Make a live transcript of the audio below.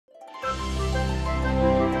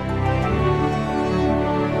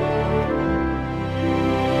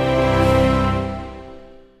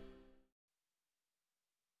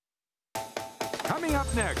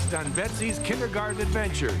next on Betsy's Kindergarten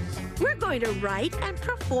Adventures. We're going to write and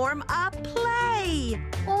perform a play.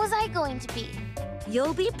 What was I going to be?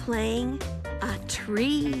 You'll be playing a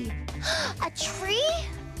tree. A tree?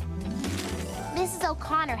 Mrs.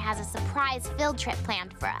 O'Connor has a surprise field trip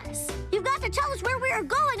planned for us. You've got to tell us where we are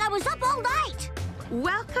going. I was up all night.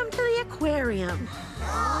 Welcome to the aquarium.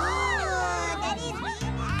 Oh, that is fun.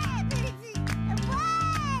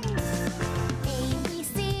 A, B,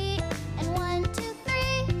 C, and 1, 2, 3.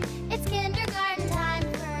 It's kindergarten time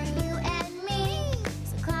for you and me.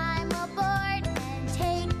 So climb aboard and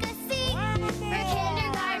take a seat for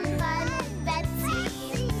kindergarten fun with Betsy.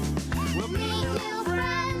 We'll Meet new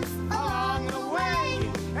friends along the way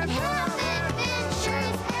and have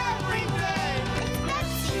adventures every day. It's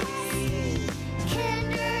Betsy's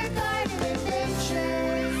Kindergarten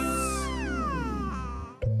Adventures.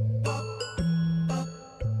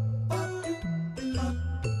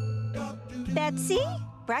 Betsy,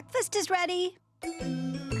 breakfast is ready.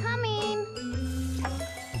 Coming.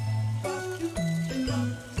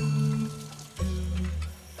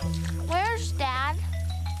 Where's Dad?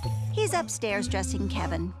 He's upstairs dressing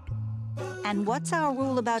Kevin. And what's our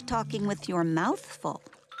rule about talking with your mouth full?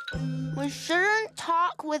 We shouldn't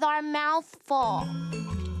talk with our mouth full.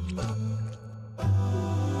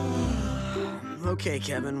 Okay,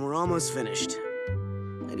 Kevin, we're almost finished.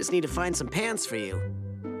 I just need to find some pants for you.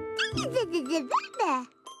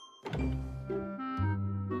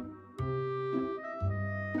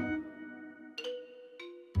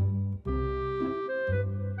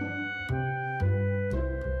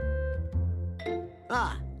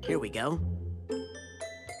 Ah, here we go.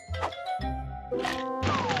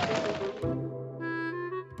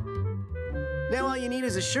 Now all you need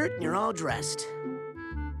is a shirt and you're all dressed.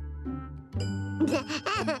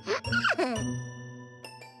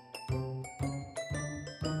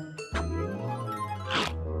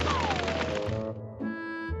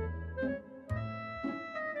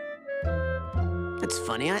 That's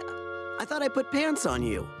funny. I thought I put pants on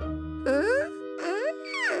you.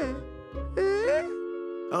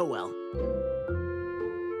 Oh well.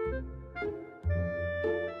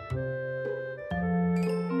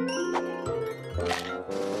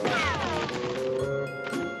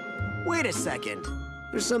 Wait a second.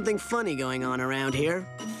 There's something funny going on around here.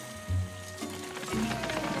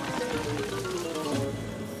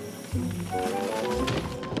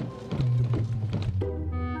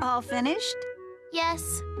 All finished?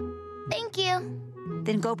 Yes. Thank you.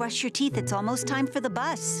 Then go brush your teeth. It's almost time for the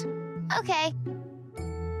bus. Okay.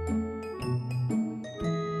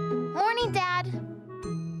 Morning, Dad.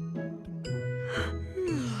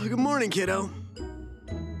 Good morning, kiddo.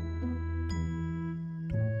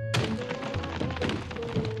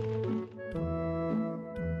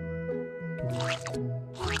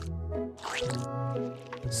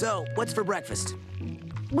 So, what's for breakfast?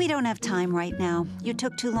 We don't have time right now. You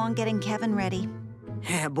took too long getting Kevin ready.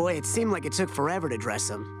 Yeah, boy, it seemed like it took forever to dress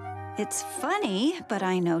him. It's funny, but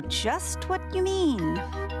I know just what you mean.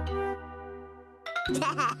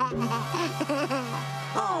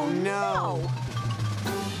 Oh, no.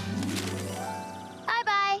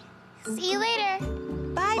 Bye-bye. See you later.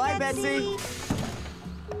 Bye, Bye, Betsy. Betsy.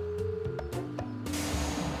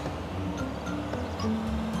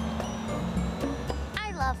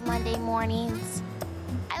 I love Monday mornings.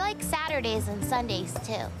 I like Saturdays and Sundays,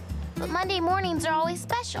 too. But Monday mornings are always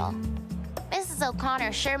special. Mrs.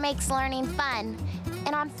 O'Connor sure makes learning fun.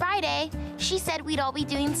 And on Friday, she said we'd all be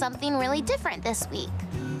doing something really different this week.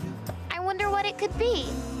 I wonder what it could be.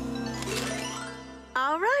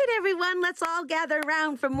 All right, everyone, let's all gather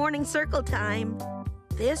around for morning circle time.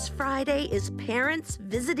 This Friday is Parents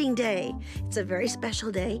Visiting Day. It's a very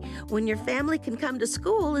special day when your family can come to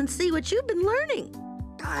school and see what you've been learning.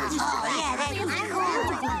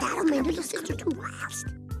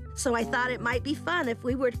 So I thought it might be fun if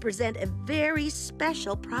we were to present a very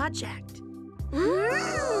special project. We're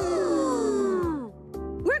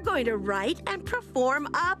going to write and perform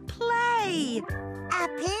a play. A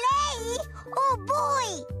play? Oh,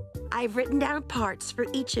 boy! I've written down parts for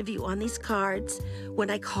each of you on these cards.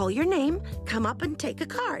 When I call your name, come up and take a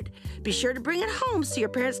card. Be sure to bring it home so your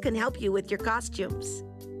parents can help you with your costumes.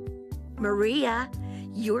 Maria,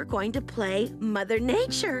 you're going to play Mother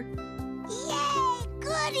Nature. Yay!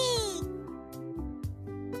 Goody!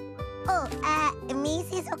 Oh,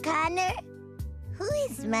 Mrs. O'Connor? Who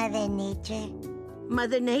is Mother Nature?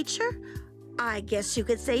 Mother Nature? I guess you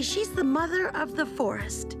could say she's the mother of the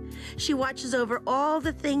forest. She watches over all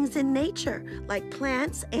the things in nature, like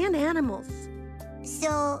plants and animals.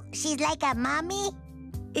 So, she's like a mommy?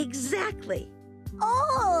 Exactly.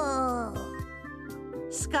 Oh!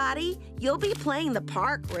 Scotty, you'll be playing the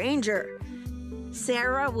park ranger.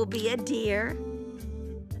 Sarah will be a deer.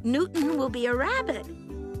 Newton will be a rabbit.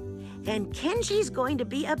 And Kenji's going to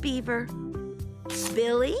be a beaver.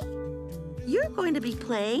 Billy, you're going to be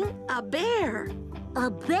playing a bear. A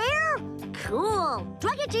bear? Cool. Do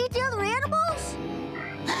I get to eat the other animals?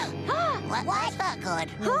 That's not good.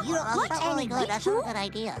 Huh? That's not really good. That's not a good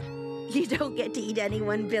idea. You don't get to eat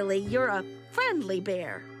anyone, Billy. You're a friendly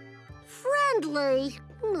bear. Friendly?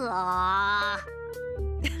 Aww.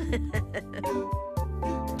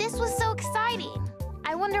 This was so exciting.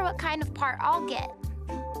 I wonder what kind of part I'll get.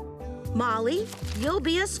 Molly, you'll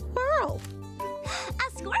be a squirrel.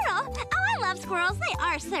 A squirrel? Oh, I love squirrels. They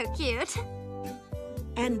are so cute.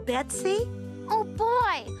 And Betsy? Oh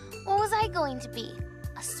boy, what was I going to be?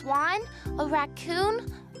 A swan? A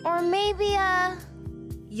raccoon? Or maybe a...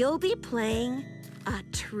 You'll be playing a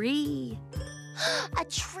tree. a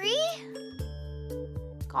tree?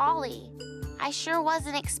 Golly, I sure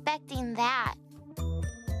wasn't expecting that.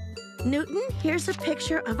 Newton, here's a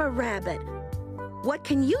picture of a rabbit. What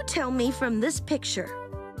can you tell me from this picture?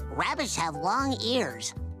 Rabbits have long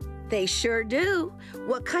ears. They sure do.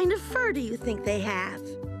 What kind of fur do you think they have?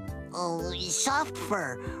 Oh, soft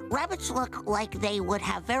fur. Rabbits look like they would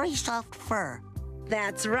have very soft fur.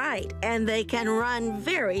 That's right, and they can run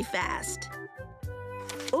very fast.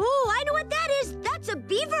 Oh, I know what that is. That's a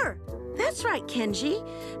beaver. That's right, Kenji.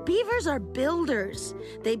 Beavers are builders.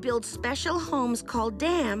 They build special homes called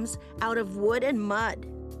dams out of wood and mud.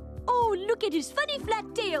 Oh, look at his funny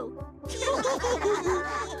flat tail.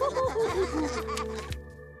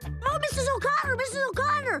 Oh, Mrs. O'Connor, Mrs.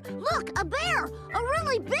 O'Connor! Look, a bear! A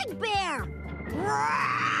really big bear!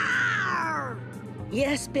 Roar!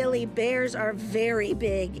 Yes, Billy, bears are very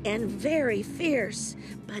big and very fierce.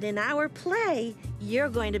 But in our play, you're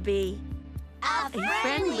going to be A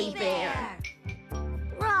friendly bear.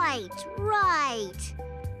 Right, right.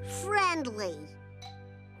 Friendly.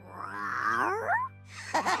 Roar?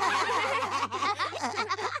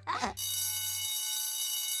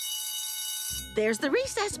 There's the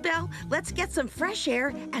recess bell. Let's get some fresh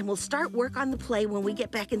air, and we'll start work on the play when we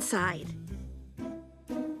get back inside.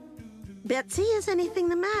 Betsy, is anything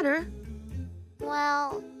the matter?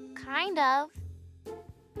 Well, kind of.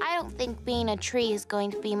 I don't think being a tree is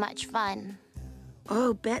going to be much fun.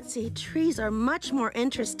 Oh, Betsy, trees are much more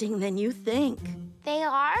interesting than you think. They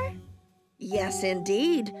are? Yes,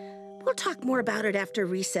 indeed. We'll talk more about it after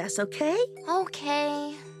recess, okay?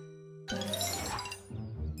 Okay.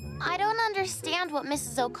 I don't understand what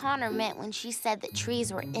Mrs. O'Connor meant when she said that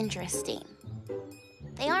trees were interesting.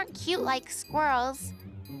 They aren't cute like squirrels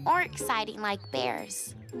or exciting like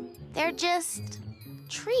bears. They're just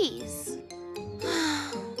trees.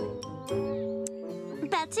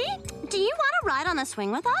 Betsy, do you want to ride on the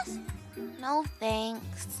swing with us? No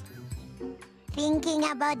thanks. Thinking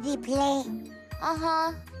about the play.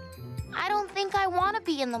 Uh-huh. I don't think I want to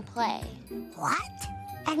be in the play. What?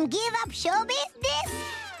 And give up show business?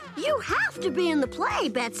 You have to be in the play,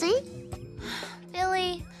 Betsy.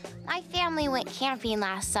 Billy, my family went camping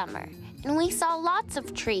last summer, and we saw lots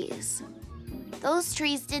of trees. Those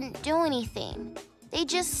trees didn't do anything. They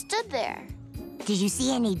just stood there. Did you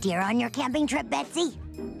see any deer on your camping trip, Betsy?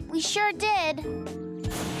 We sure did.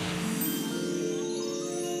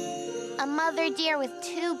 A mother deer with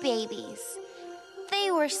 2 babies.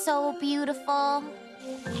 They were so beautiful.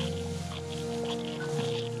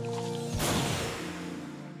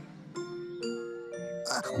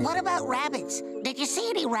 What about rabbits? Did you see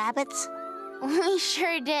any rabbits? We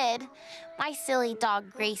sure did. My silly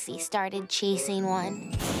dog Gracie started chasing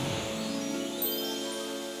one.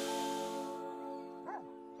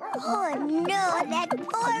 Oh, no, that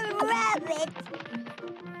poor rabbit.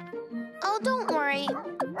 Oh, don't worry.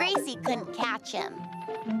 Gracie couldn't catch him.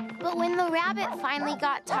 But when the rabbit finally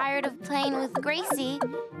got tired of playing with Gracie,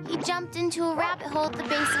 he jumped into a rabbit hole at the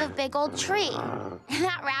base of a big old tree. And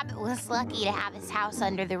that rabbit was lucky to have his house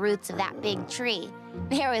under the roots of that big tree.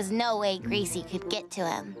 There was no way Gracie could get to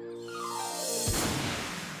him.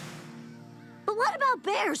 But what about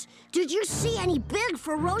bears? Did you see any big,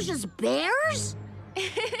 ferocious bears?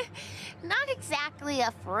 Not exactly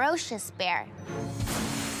a ferocious bear.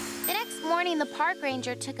 The next morning, the park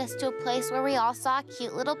ranger took us to a place where we all saw a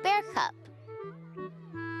cute little bear cub.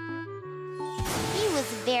 He was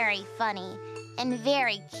very funny and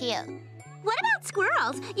very cute. What about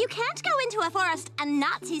squirrels? You can't go into a forest and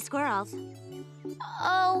not see squirrels.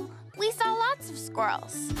 Oh, we saw lots of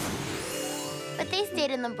squirrels. But they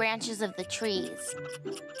stayed in the branches of the trees,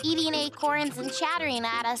 eating acorns and chattering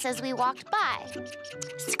at us as we walked by.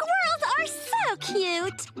 Squirrels are so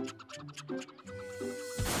cute.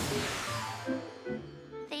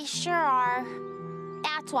 sure are.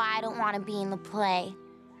 That's why I don't want to be in the play.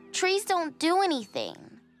 Trees don't do anything.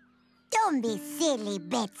 Don't be silly,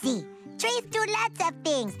 Betsy. Trees do lots of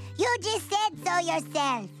things. You just said so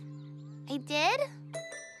yourself. I did?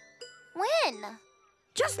 When?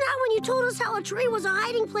 Just now when you told us how a tree was a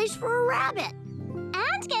hiding place for a rabbit.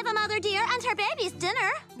 And gave a mother deer and her babies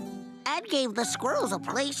dinner. And gave the squirrels a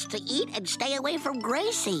place to eat and stay away from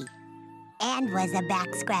Gracie. And was a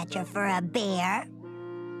back scratcher for a bear.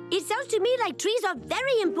 It sounds to me like trees are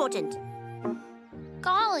very important.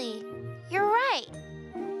 Golly, you're right.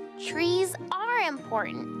 Trees are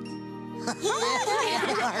important.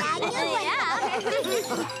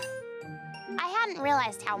 I hadn't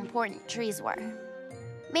realized how important trees were.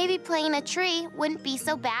 Maybe playing a tree wouldn't be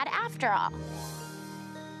so bad after all.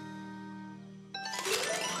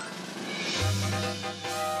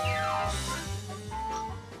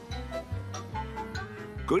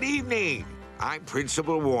 Good evening. I'm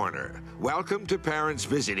Principal Warner. Welcome to Parents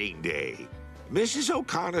Visiting Day. Mrs.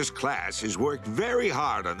 O'Connor's class has worked very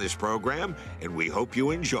hard on this program, and we hope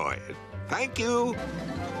you enjoy it. Thank you.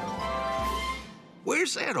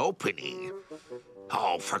 Where's that opening?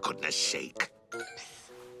 Oh, for goodness sake.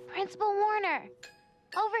 Principal Warner,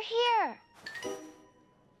 over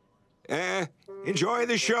here. Enjoy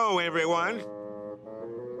the show, everyone.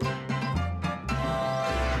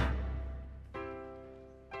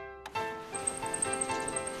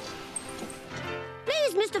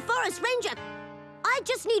 Please, Mr. Forest Ranger. I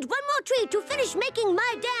just need one more tree to finish making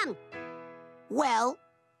my dam. Well,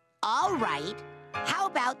 all right. How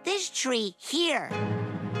about this tree here?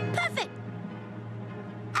 Perfect.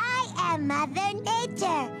 I am Mother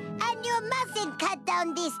Nature, and you mustn't cut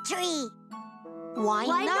down this tree. Why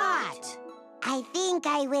not? I think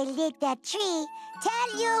I will let the tree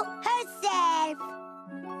tell you herself.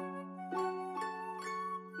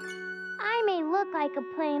 I may look like a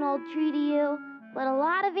plain old tree to you, but a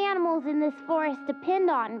lot of animals in this forest depend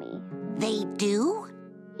on me. They do?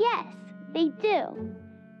 Yes, they do.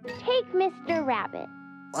 Take Mr. Rabbit.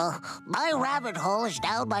 My rabbit hole is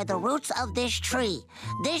down by the roots of this tree.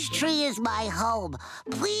 This tree is my home.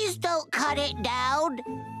 Please don't cut it down.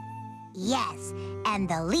 Yes, and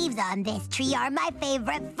the leaves on this tree are my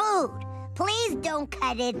favorite food. Please don't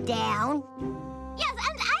cut it down. Yes,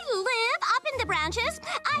 and I live up in the branches.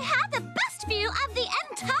 I have the best view of the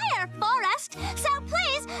entire forest. So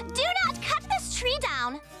please, do not cut this tree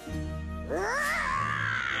down.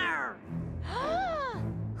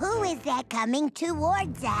 Who is that coming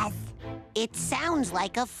towards us? It sounds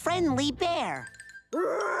like a friendly bear.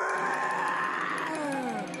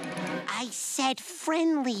 I said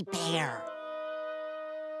friendly bear.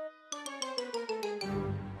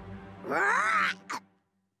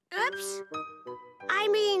 Oops. I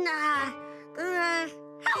mean,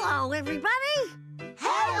 hello, everybody.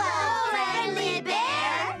 Hello, friendly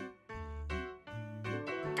bear.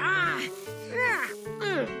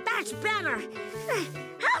 That's better.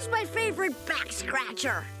 How's my favorite back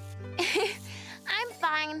scratcher? I'm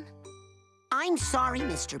fine. I'm sorry,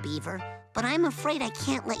 Mr. Beaver, but I'm afraid I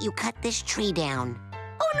can't let you cut this tree down.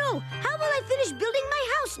 Oh, no. How will I finish building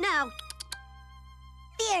my house now?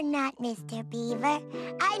 Fear not, Mr. Beaver.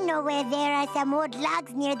 I know where there are some wood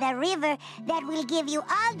logs near the river that will give you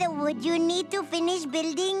all the wood you need to finish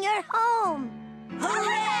building your home.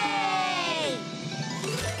 Hooray!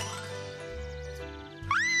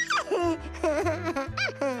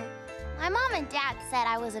 My mom and dad said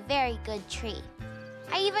I was a very good tree.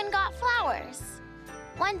 I even got flowers.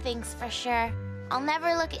 One thing's for sure, I'll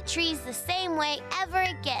never look at trees the same way ever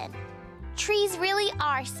again. Trees really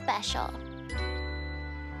are special.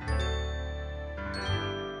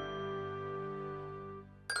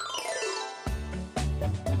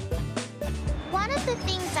 One of the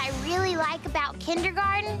things I really like about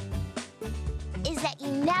kindergarten is that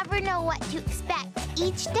you never know what to expect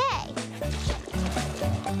each day.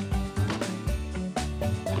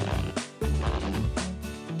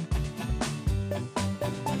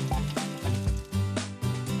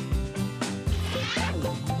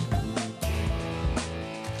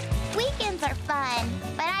 Weekends are fun,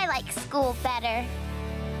 but I like school better.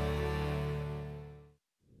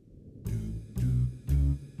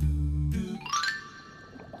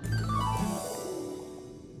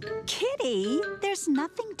 Kitty, there's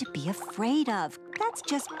nothing to be afraid of. That's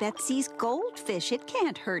just Betsy's goldfish. It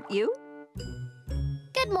can't hurt you.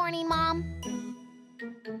 Good morning, Mom.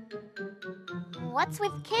 What's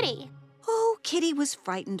with Kitty? Oh, Kitty was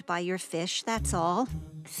frightened by your fish, that's all.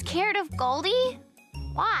 Scared of Goldie?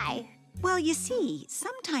 Why? Well, you see,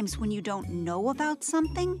 sometimes when you don't know about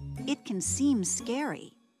something, it can seem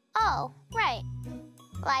scary. Oh, right.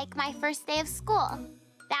 Like my first day of school.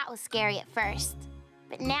 That was scary at first,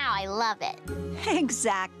 but now I love it.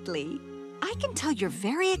 Exactly. I can tell you're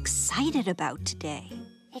very excited about today.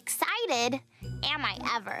 Excited? Am I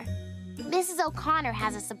ever? Mrs. O'Connor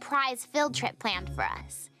has a surprise field trip planned for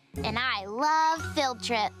us, and I love field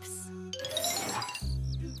trips.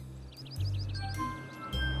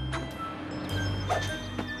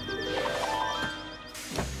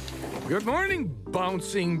 Good morning,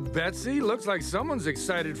 bouncing Betsy. Looks like someone's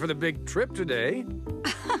excited for the big trip today.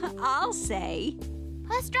 I'll say.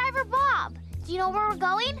 Bus driver Bob, do you know where we're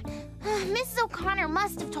going? Mrs. O'Connor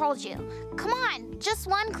must have told you. Come on, just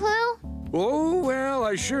one clue? Oh, well,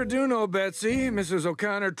 I sure do know, Betsy. Mrs.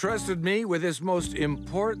 O'Connor trusted me with this most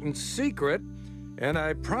important secret, and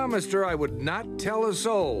I promised her I would not tell a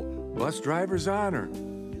soul. Bus driver's honor.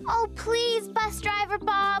 Oh, please, bus driver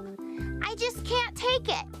Bob. I just can't take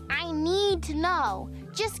it. I need to know.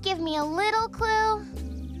 Just give me a little clue.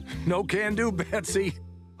 No can do, Betsy.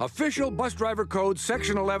 Official Bus Driver Code,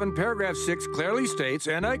 Section 11, Paragraph 6 clearly states,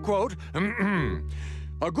 and I quote,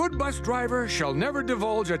 "A good bus driver shall never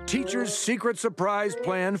divulge a teacher's secret surprise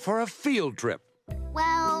plan for a field trip."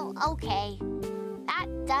 Well, okay. That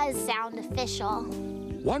does sound official.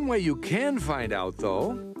 One way you can find out,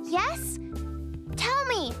 though. Yes? Tell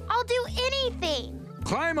me. I'll do anything.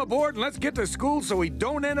 Climb aboard and let's get to school so we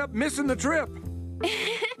don't end up missing the trip.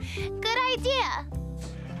 Good idea.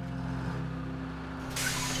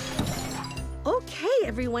 Okay,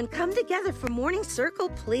 everyone, come together for morning circle,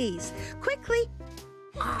 please. Quickly.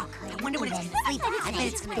 I wonder what it's going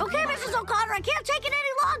to be. Okay, Mrs. O'Connor, I can't take it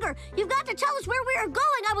any longer. You've got to tell us where we are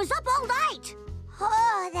going. I was up all night.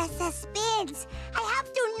 Oh, the suspense. I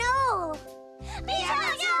have to know.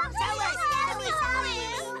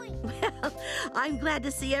 Well, I'm glad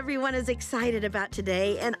to see everyone is excited about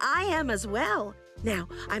today, and I am as well. Now,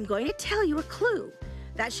 I'm going to tell you a clue.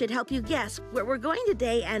 That should help you guess where we're going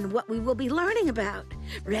today and what we will be learning about.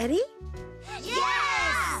 Ready?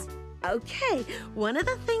 Yes! Okay, one of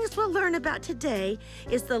the things we'll learn about today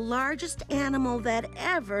is the largest animal that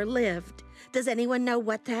ever lived. Does anyone know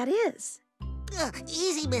what that is?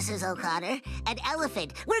 Easy, Mrs. O'Connor. An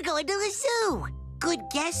elephant. We're going to the zoo. Good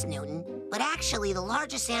guess, Newton. But actually, the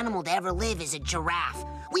largest animal to ever live is a giraffe.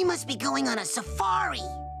 We must be going on a safari.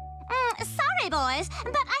 Sorry, boys,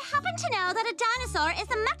 but I happen to know that a dinosaur is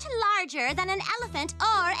much larger than an elephant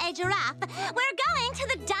or a giraffe. We're going to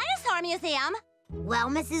the Dinosaur Museum. Well,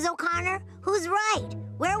 Mrs. O'Connor, who's right?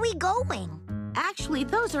 Where are we going? Actually,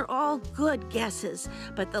 those are all good guesses,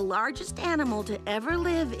 but the largest animal to ever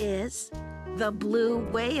live is the blue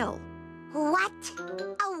whale. What?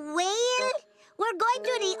 A whale? We're going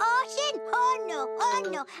to the ocean? Oh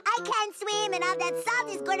no. I can't swim and all that salt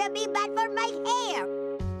is gonna be bad for my hair.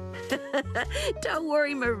 Don't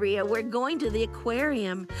worry, Maria. We're going to the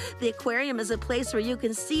aquarium. The aquarium is a place where you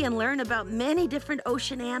can see and learn about many different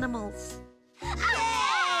ocean animals. Yay!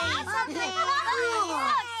 I'm so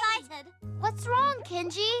excited. What's wrong,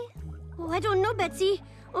 Kenji? Oh, I don't know, Betsy.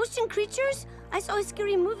 Ocean creatures? I saw a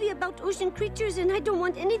scary movie about ocean creatures, and I don't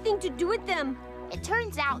want anything to do with them. It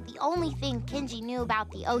turns out the only thing Kenji knew about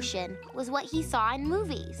the ocean was what he saw in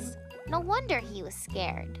movies. No wonder he was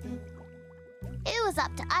scared. It was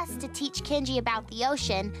up to us to teach Kenji about the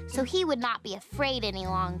ocean so he would not be afraid any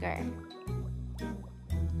longer.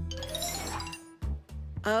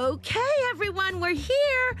 Okay, everyone, we're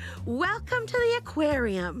here. Welcome to the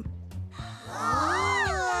aquarium.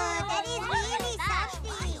 Oh, that is really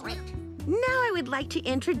something. Now I would like to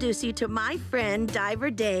introduce you to my friend, Diver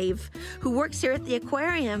Dave, who works here at the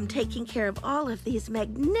aquarium taking care of all of these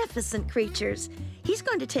magnificent creatures. He's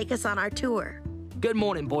going to take us on our tour. Good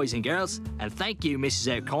morning, boys and girls, and thank you,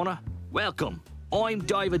 Mrs. O'Connor. Welcome. I'm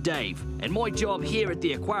Diver Dave, and my job here at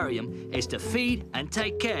the aquarium is to feed and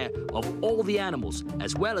take care of all the animals,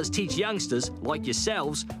 as well as teach youngsters like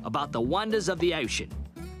yourselves about the wonders of the ocean.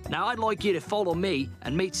 Now, I'd like you to follow me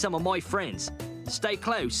and meet some of my friends. Stay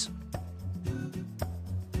close.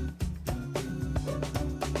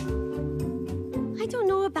 I don't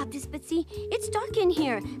know about this, Betsy. It's dark in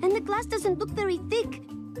here, and the glass doesn't look very thick.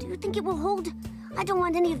 Do you think it will hold? I don't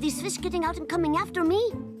want any of these fish getting out and coming after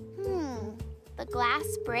me. The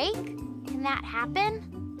glass break? Can that happen?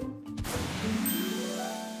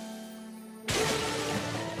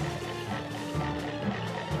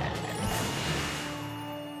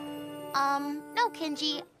 No,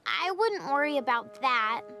 Kenji. I wouldn't worry about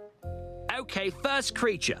that. Okay, first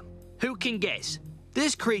creature. Who can guess?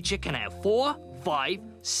 This creature can have 4, 5,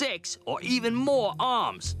 6, or even more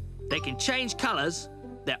arms. They can change colors.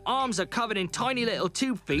 Their arms are covered in tiny little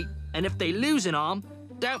tube feet, and if they lose an arm,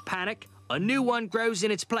 don't panic. A new one grows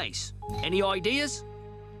in its place. Any ideas?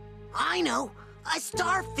 I know. A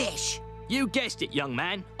starfish. You guessed it, young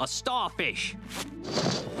man. A starfish.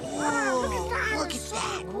 Whoa, look at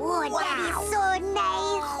that. Oh, that is so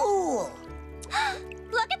nice. Cool.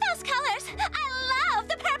 Look at those colors. I love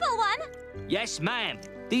the purple one. Yes, ma'am.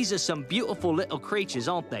 These are some beautiful little creatures,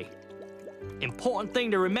 aren't they? Important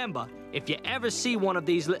thing to remember, if you ever see one of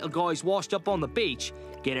these little guys washed up on the beach,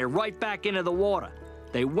 get it right back into the water.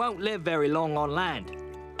 They won't live very long on land.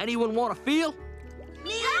 Anyone want to feel?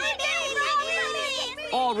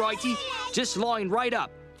 All righty, just line right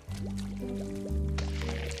up.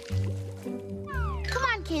 Come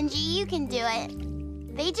on, Kenji, you can do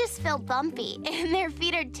it. They just feel bumpy, and their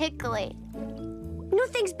feet are tickly. No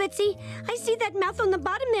thanks, Betsy. I see that mouth on the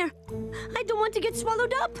bottom there. I don't want to get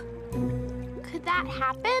swallowed up. Could that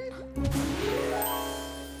happen?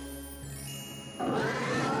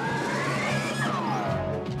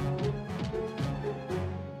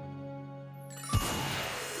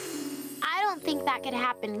 I don't think that could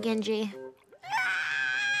happen, Genji.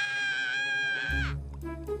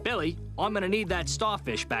 Billy, I'm gonna need that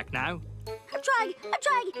starfish back now. I'm trying.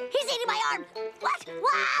 He's eating my arm. What?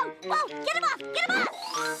 Wow! Whoa! Get him off! Get him off!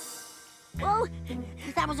 Whoa!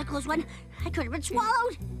 That was a close one. I could have been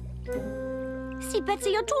swallowed. See,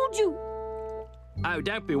 Betsy, I told you. Oh,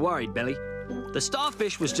 don't be worried, Billy. The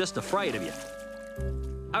starfish was just afraid of you.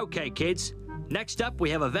 Okay, kids. Next up, we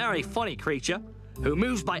have a very funny creature who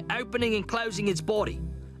moves by opening and closing its body.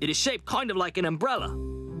 It is shaped kind of like an umbrella.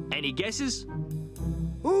 Any guesses?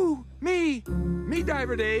 Ooh, me. Me,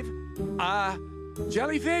 Diver Dave.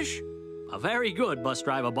 Jellyfish? Very good, Bus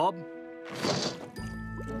Driver Bob.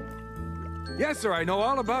 Yes, sir, I know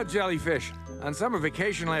all about jellyfish. On summer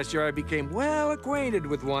vacation last year, I became well acquainted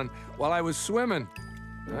with one while I was swimming.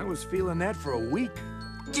 I was feeling that for a week.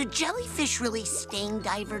 Do jellyfish really sting,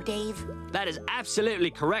 Diver Dave? That is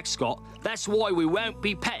absolutely correct, Scott. That's why we won't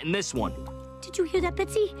be petting this one. Did you hear that,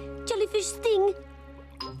 Betsy? Jellyfish sting.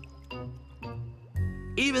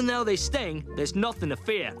 Even though they sting, there's nothing to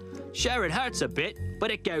fear. Sure, it hurts a bit,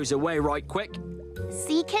 but it goes away right quick.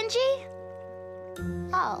 See, Kenji?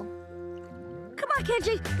 Oh. Come on,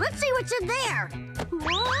 Kenji. Let's see what's in there.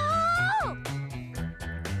 Whoa!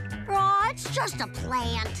 Oh, it's just a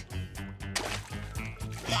plant.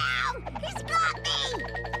 Ow! He's got me!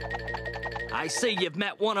 I see you've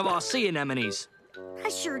met one of our sea anemones. I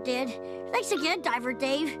sure did. Thanks again, Diver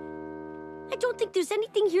Dave. I don't think there's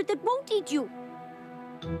anything here that won't eat you.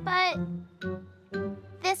 But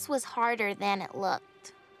this was harder than it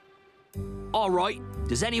looked. All right,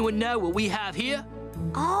 does anyone know what we have here?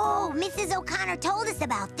 Oh, Mrs. O'Connor told us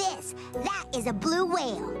about this. That is a blue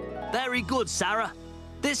whale. Very good, Sarah.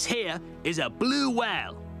 This here is a blue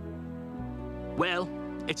whale. Well,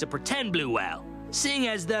 it's a pretend blue whale. Seeing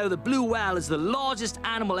as though the blue whale is the largest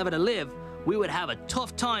animal ever to live, we would have a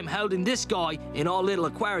tough time holding this guy in our little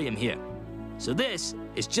aquarium here. So this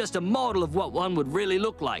is just a model of what one would really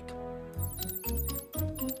look like.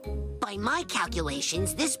 By my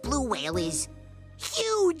calculations, this blue whale is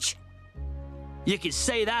huge. You can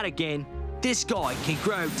say that again. This guy can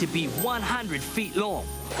grow to be 100 feet long.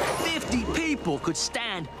 50 people could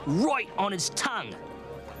stand right on his tongue.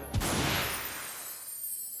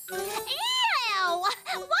 Ew!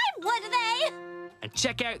 Why would they? And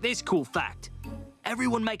check out this cool fact.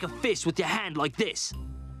 Everyone make a fist with your hand like this.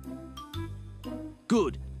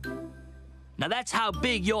 Good. Now that's how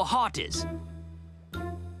big your heart is.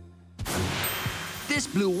 This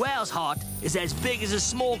blue whale's heart is as big as a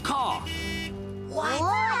small car. What?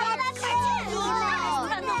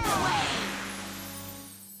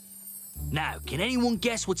 Now, can anyone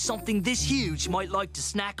guess what something this huge might like to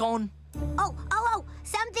snack on? Oh,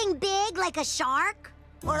 something big like a shark?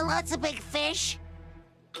 Or lots of big fish.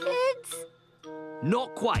 Kids?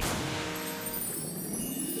 Not quite.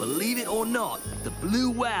 Believe it or not, the blue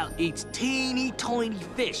whale eats teeny tiny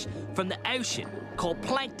fish from the ocean called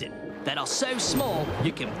plankton that are so small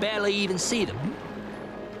you can barely even see them.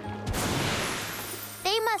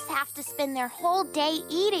 They must have to spend their whole day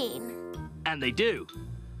eating. And they do.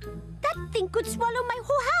 That thing could swallow my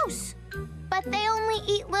whole house. But they only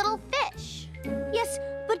eat little fish. Yes,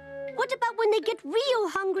 but what about when they get real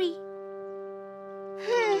hungry?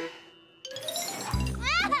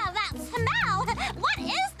 That smell! What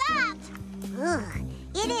is that? Ugh,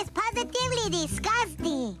 it is positively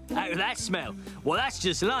disgusting. Oh, that smell. Well, that's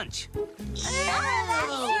just lunch. Oh,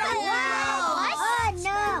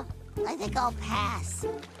 no. I think I'll pass.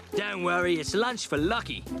 Don't worry, it's lunch for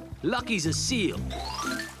Lucky. Lucky's a seal.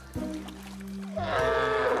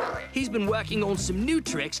 He's been working on some new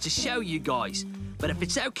tricks to show you guys. But if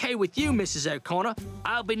it's okay with you, Mrs. O'Connor,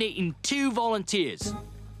 I'll be needing 2 volunteers.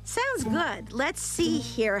 Sounds good. Let's see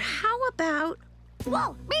here. How about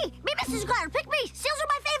Whoa, me, Mrs. O'Connor, pick me. Seals are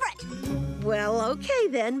my favorite. Well, okay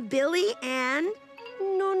then, Billy and...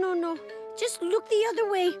 No. Just look the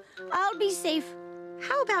other way. I'll be safe.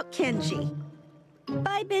 How about Kenji?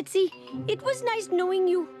 Bye, Betsy. It was nice knowing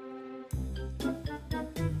you.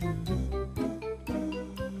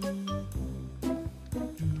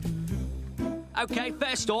 Okay,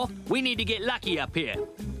 first off, we need to get lucky up here.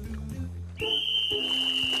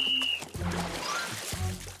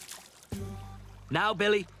 Now,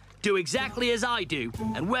 Billy, do exactly as I do,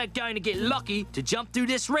 and we're going to get lucky to jump through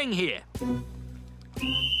this ring here.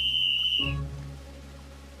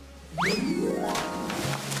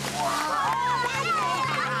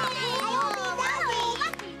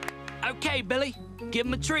 Okay, Billy, give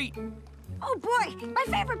him a treat. Oh, boy, my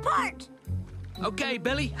favorite part. Okay,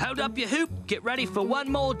 Billy, hold up your hoop. Get ready for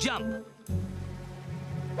one more jump.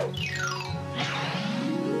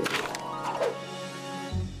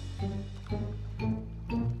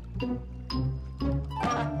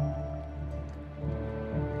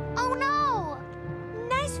 Oh, no!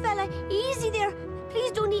 Nice fella. Easy there.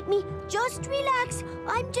 Please don't eat me. Just relax.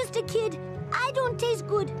 I'm just a kid. I don't taste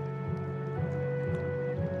good.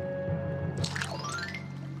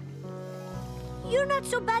 You're not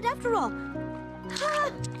so bad after all.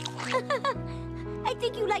 I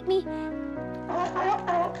think you like me.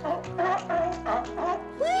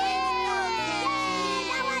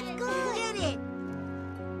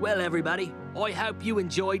 Well, everybody, I hope you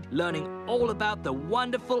enjoyed learning all about the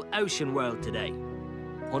wonderful ocean world today.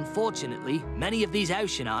 Unfortunately, many of these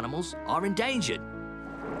ocean animals are endangered.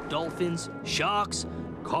 Dolphins, sharks,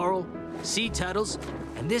 coral, sea turtles,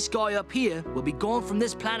 and this guy up here will be gone from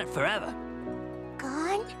this planet forever.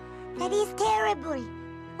 Gone? That is terrible.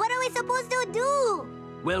 What are we supposed to do?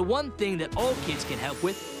 Well, one thing that all kids can help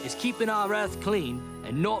with is keeping our Earth clean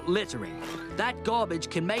and not littering. That garbage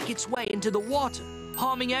can make its way into the water,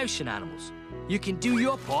 harming ocean animals. You can do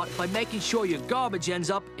your part by making sure your garbage ends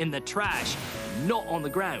up in the trash, not on the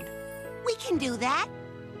ground. We can do that.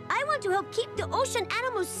 I want to help keep the ocean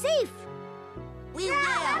animals safe. We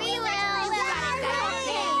will. We will.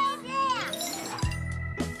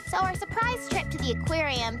 So our surprise trip to the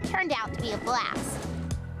aquarium turned out to be a blast.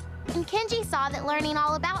 And Kenji saw that learning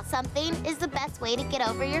all about something is the best way to get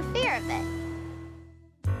over your fear of it.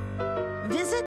 Visit